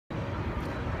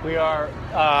We are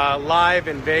live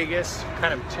in Vegas,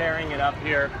 kind of tearing it up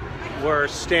here. We're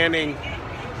standing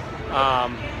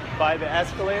by the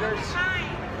escalators.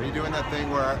 Are you doing that thing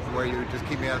where you just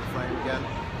keep me out of the frame again?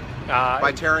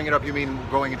 By tearing it up, you mean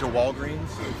going into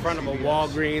Walgreens? In front of a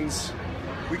Walgreens.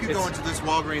 We could go into this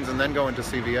Walgreens and then go into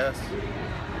CVS.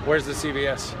 Where's the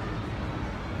CVS?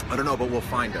 I don't know, but we'll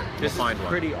find it. This we'll find is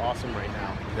pretty awesome right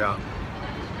now.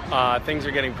 Yeah. Things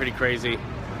are getting pretty crazy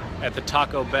at the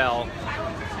Taco Bell,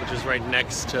 which is right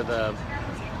next to the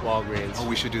Walgreens. Oh,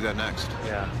 we should do that next.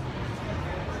 Yeah.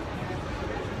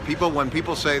 When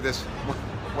people say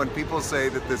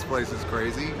that this place is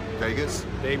crazy, Vegas,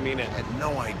 they mean it. I had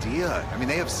no idea. I mean,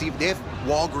 they have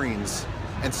Walgreens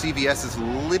and CVS is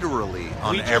literally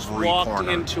on every corner. We just walked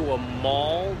into a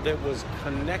mall that was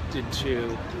connected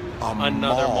to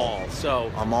another mall.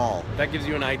 So a mall. That gives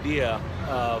you an idea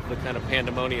of the kind of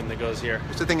pandemonium that goes here.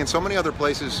 It's the thing, in so many other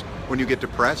places, when you get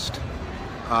depressed,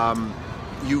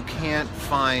 you can't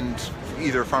find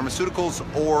either pharmaceuticals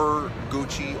or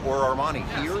Gucci or Armani.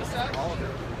 Here, all of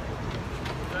it.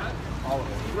 All of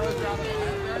it.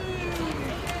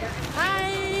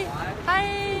 Hi.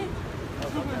 Hi.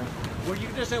 Were you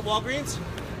just at Walgreens?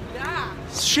 Yeah.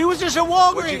 She was just at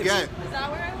Walgreens. What'd you get? Is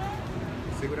that where I went?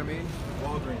 See what I mean?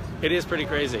 Walgreens. It is pretty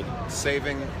crazy.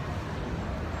 Saving.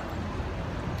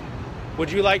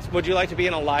 Would you like to be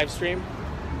in a live stream?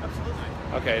 Absolutely.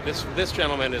 Okay, this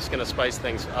gentleman is going to spice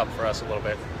things up for us a little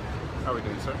bit. How are we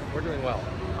doing, sir? We're doing well.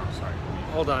 I'm sorry.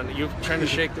 Hold on, you're trying to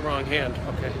shake the wrong hand.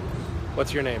 Okay.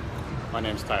 What's your name? My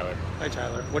name's Tyler. Hi,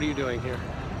 Tyler. What are you doing here?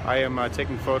 I am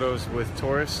taking photos with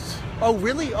tourists. Oh,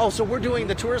 really? Oh, so we're doing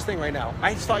the tourist thing right now.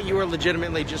 I thought you were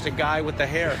legitimately just a guy with the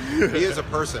hair. He is a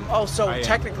person. Oh, so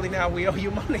technically now we owe you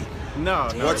money. No.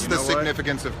 What's the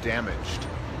significance of damaged?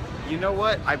 You know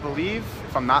what? I believe,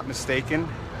 if I'm not mistaken,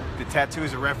 the tattoo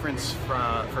is a reference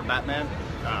for Batman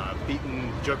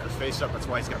beating Joker's face up. That's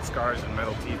why he's got scars and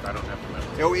metal teeth. I don't have the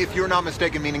metal teeth. Oh, if you're not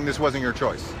mistaken, meaning this wasn't your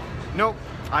choice. Nope.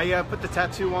 I put the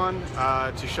tattoo on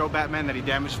to show Batman that he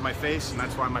damaged my face, and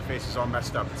that's why my face is all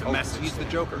messed up. It's a message. He's the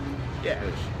Joker. Yeah.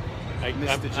 I'm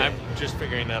just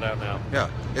figuring that out now. Yeah,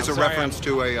 it's a reference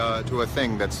to a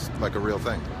thing that's like a real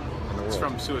thing in the world. It's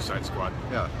from Suicide Squad.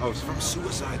 Yeah. Oh, it's from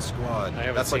Suicide Squad. I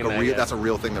haven't That's seen like that yet. That's a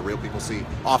real thing that real people see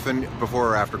often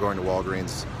before or after going to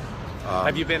Walgreens.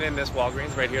 Have you been in this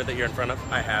Walgreens right here that you're in front of?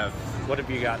 I have. What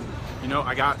have you gotten? You know,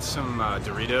 I got some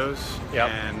Doritos, Yep.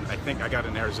 and I think I got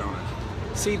an Arizona.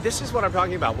 See, this is what I'm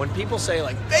talking about. When people say,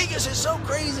 like, Vegas is so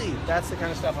crazy, that's the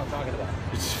kind of stuff I'm talking about.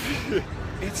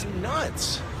 It's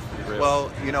nuts.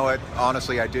 Well, you know what?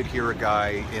 Honestly, I did hear a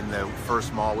guy in the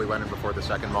first mall we went in before the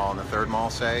second mall and the third mall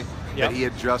say that he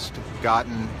had just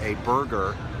gotten a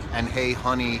burger and, hey,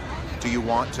 honey, do you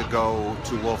want to go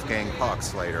to Wolfgang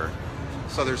Puck's later?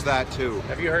 So there's that, too.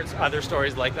 Have you heard other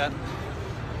stories like that?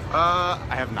 I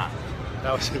have not.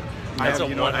 That was... I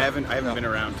haven't been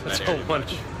around to That's that area.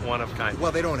 one of kind.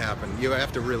 Well, they don't happen. You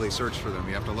have to really search for them.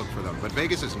 You have to look for them. But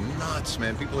Vegas is nuts,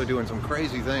 man. People are doing some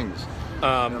crazy things.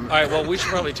 All right, well, we should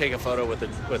probably take a photo with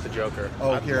the Joker.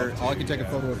 Oh, here, I can take a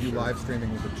photo of you live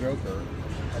streaming with the Joker.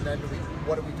 And then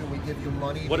what do? We give you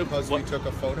money because we took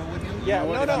a photo with you? Yeah,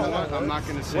 You know what? I'm not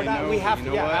going to say no. We have you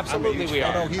to. know Yeah, what? absolutely we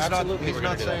are. No, he's Absolutely not. He's we're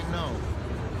not gonna do that. saying no.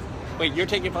 Wait, you're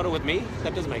taking a photo with me?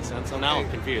 That doesn't make sense. So now I'm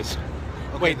confused.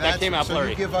 Okay, Wait, that came out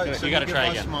blurry. You got to try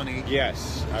again. Money.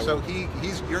 Yes. So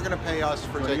you're going to pay us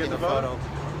for taking the photo.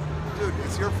 Dude,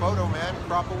 it's your photo, man.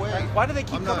 Crop away. Why do they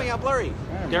keep coming out blurry?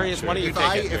 Darius, why don't you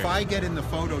take it? If I get in the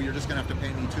photo, you're just going to have to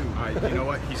pay me too. You know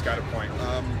what? He's got a point.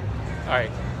 All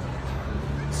right.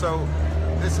 So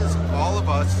this is all of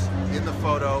us in the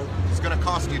photo. It's going to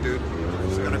cost you, dude.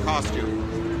 It's going to cost you.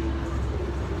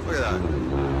 Look at that.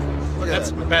 Look at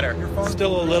That's that. better.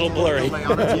 Still a little blurry.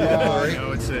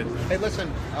 No, it's it. Hey,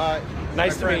 listen.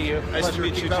 Nice to meet you. Nice to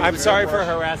meet you, too. I'm sorry for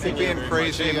harassing you. Being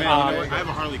crazy. Hey, man, and- I have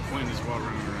a Harley Quinn as well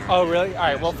running around. Oh, really? All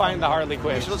right, we'll find the Harley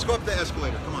Quinn. Let's go up the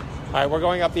escalator. Come on. All right, we're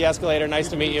going up the escalator. Nice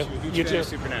to meet you. You too.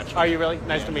 Supernatural. Are you really?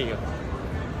 Nice to meet you.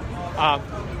 I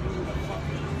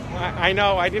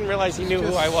know. I didn't realize he knew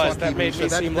who I was. That made me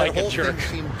seem like a jerk. That whole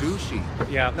thing seemed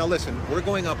douchey. Yeah. Now listen, we're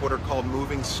going up what are called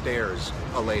moving stairs,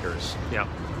 elators. Yeah.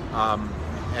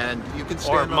 And you can Or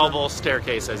stand mobile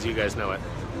staircase, as you guys know it.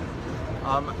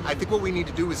 I think what we need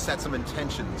to do is set some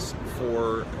intentions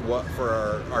for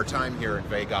our time here in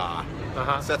Vegas.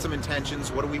 Set some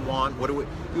intentions. What do we want? What do we?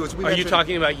 Are you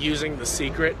talking about using the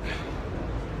secret?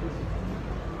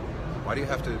 Why do you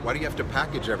have to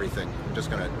package everything? I'm just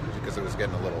gonna, because it was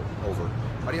getting a little over.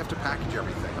 Why do you have to package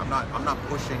everything? I'm not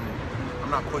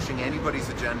pushing anybody's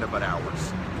agenda but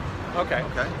ours. Okay.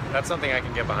 Okay. That's something I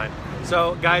can get behind.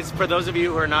 So, guys, for those of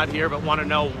you who are not here but want to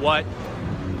know what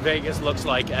Vegas looks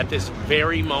like at this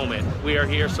very moment. We are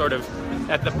here sort of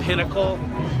at the pinnacle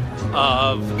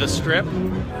of the Strip.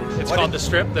 It's called the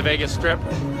Strip, the Vegas Strip,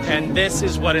 and this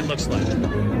is what it looks like.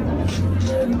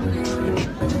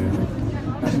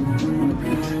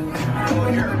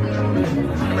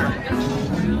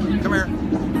 Come here.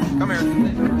 Come here. Come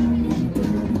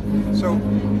here. So,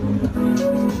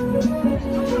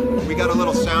 we got a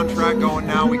little soundtrack going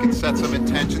now. We can set some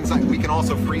intentions. We can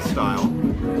also freestyle.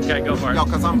 Okay, go for it. No,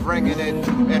 because I'm bringing it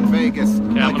in Vegas.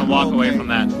 Okay, I'm going to walk away from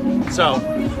that. So,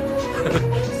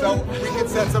 so we can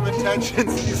set some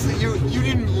intentions. You see, you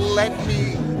didn't let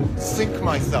me sink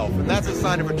myself, and that's a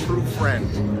sign of a true friend.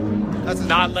 That's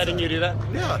not letting you do that?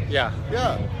 Yeah. Yeah.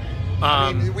 Yeah.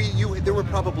 I mean, there were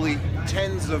probably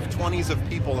tens of 20s of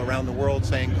people around the world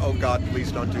saying, "Oh God,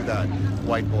 please don't do that,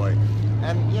 white boy."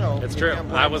 And you know, it's true.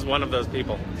 I was one of those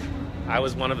people. I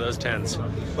was one of those tens.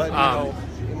 But you know,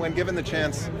 when given the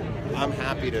chance, I'm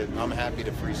happy to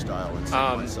freestyle and sing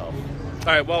myself.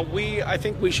 All right. Well, I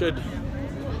think we should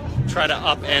try to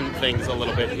upend things a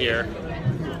little bit here.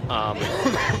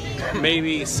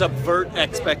 Maybe subvert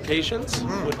expectations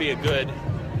would be a good.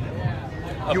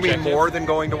 You mean more than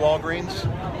going to Walgreens?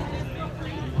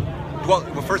 Well,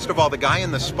 first of all, the guy in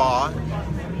the spa,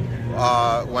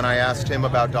 when I asked him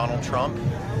about Donald Trump,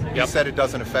 he said it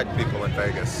doesn't affect people in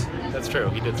Vegas. That's true.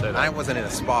 He did say that. I wasn't in a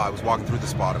spa. I was walking through the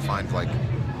spa to find like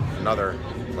another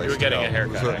place. You were getting to go. a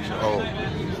haircut,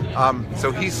 actually.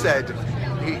 So he said,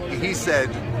 he said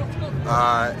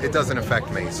it doesn't affect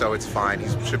me, so it's fine. He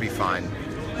should be fine.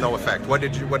 No effect. What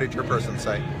did your person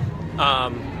say?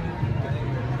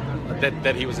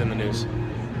 That he was in the news.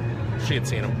 She had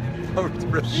seen him. Oh,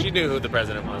 really? She knew who the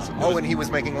president was. And he was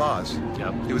making laws.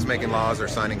 Yep. He was making laws or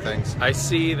signing things. I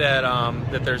see that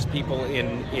that there's people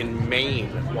in Maine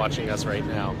watching us right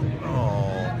now.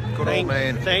 Oh, good old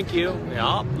Maine. Thank you.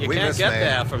 Yeah, you We can't miss get Maine.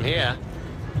 there from here.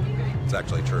 It's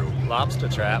actually true. Lobster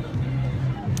trap.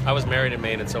 I was married in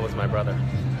Maine, and so was my brother.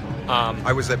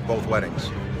 I was at both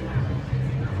weddings.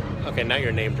 Okay, now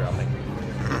you're name dropping.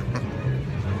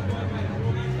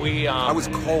 I was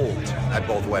cold at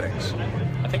both weddings.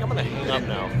 I think I'm gonna hang up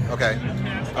now. Okay.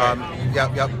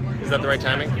 Yep. Is that the right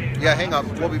timing? Yeah, hang up.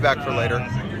 We'll be back for later.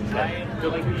 Okay.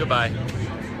 Goodbye.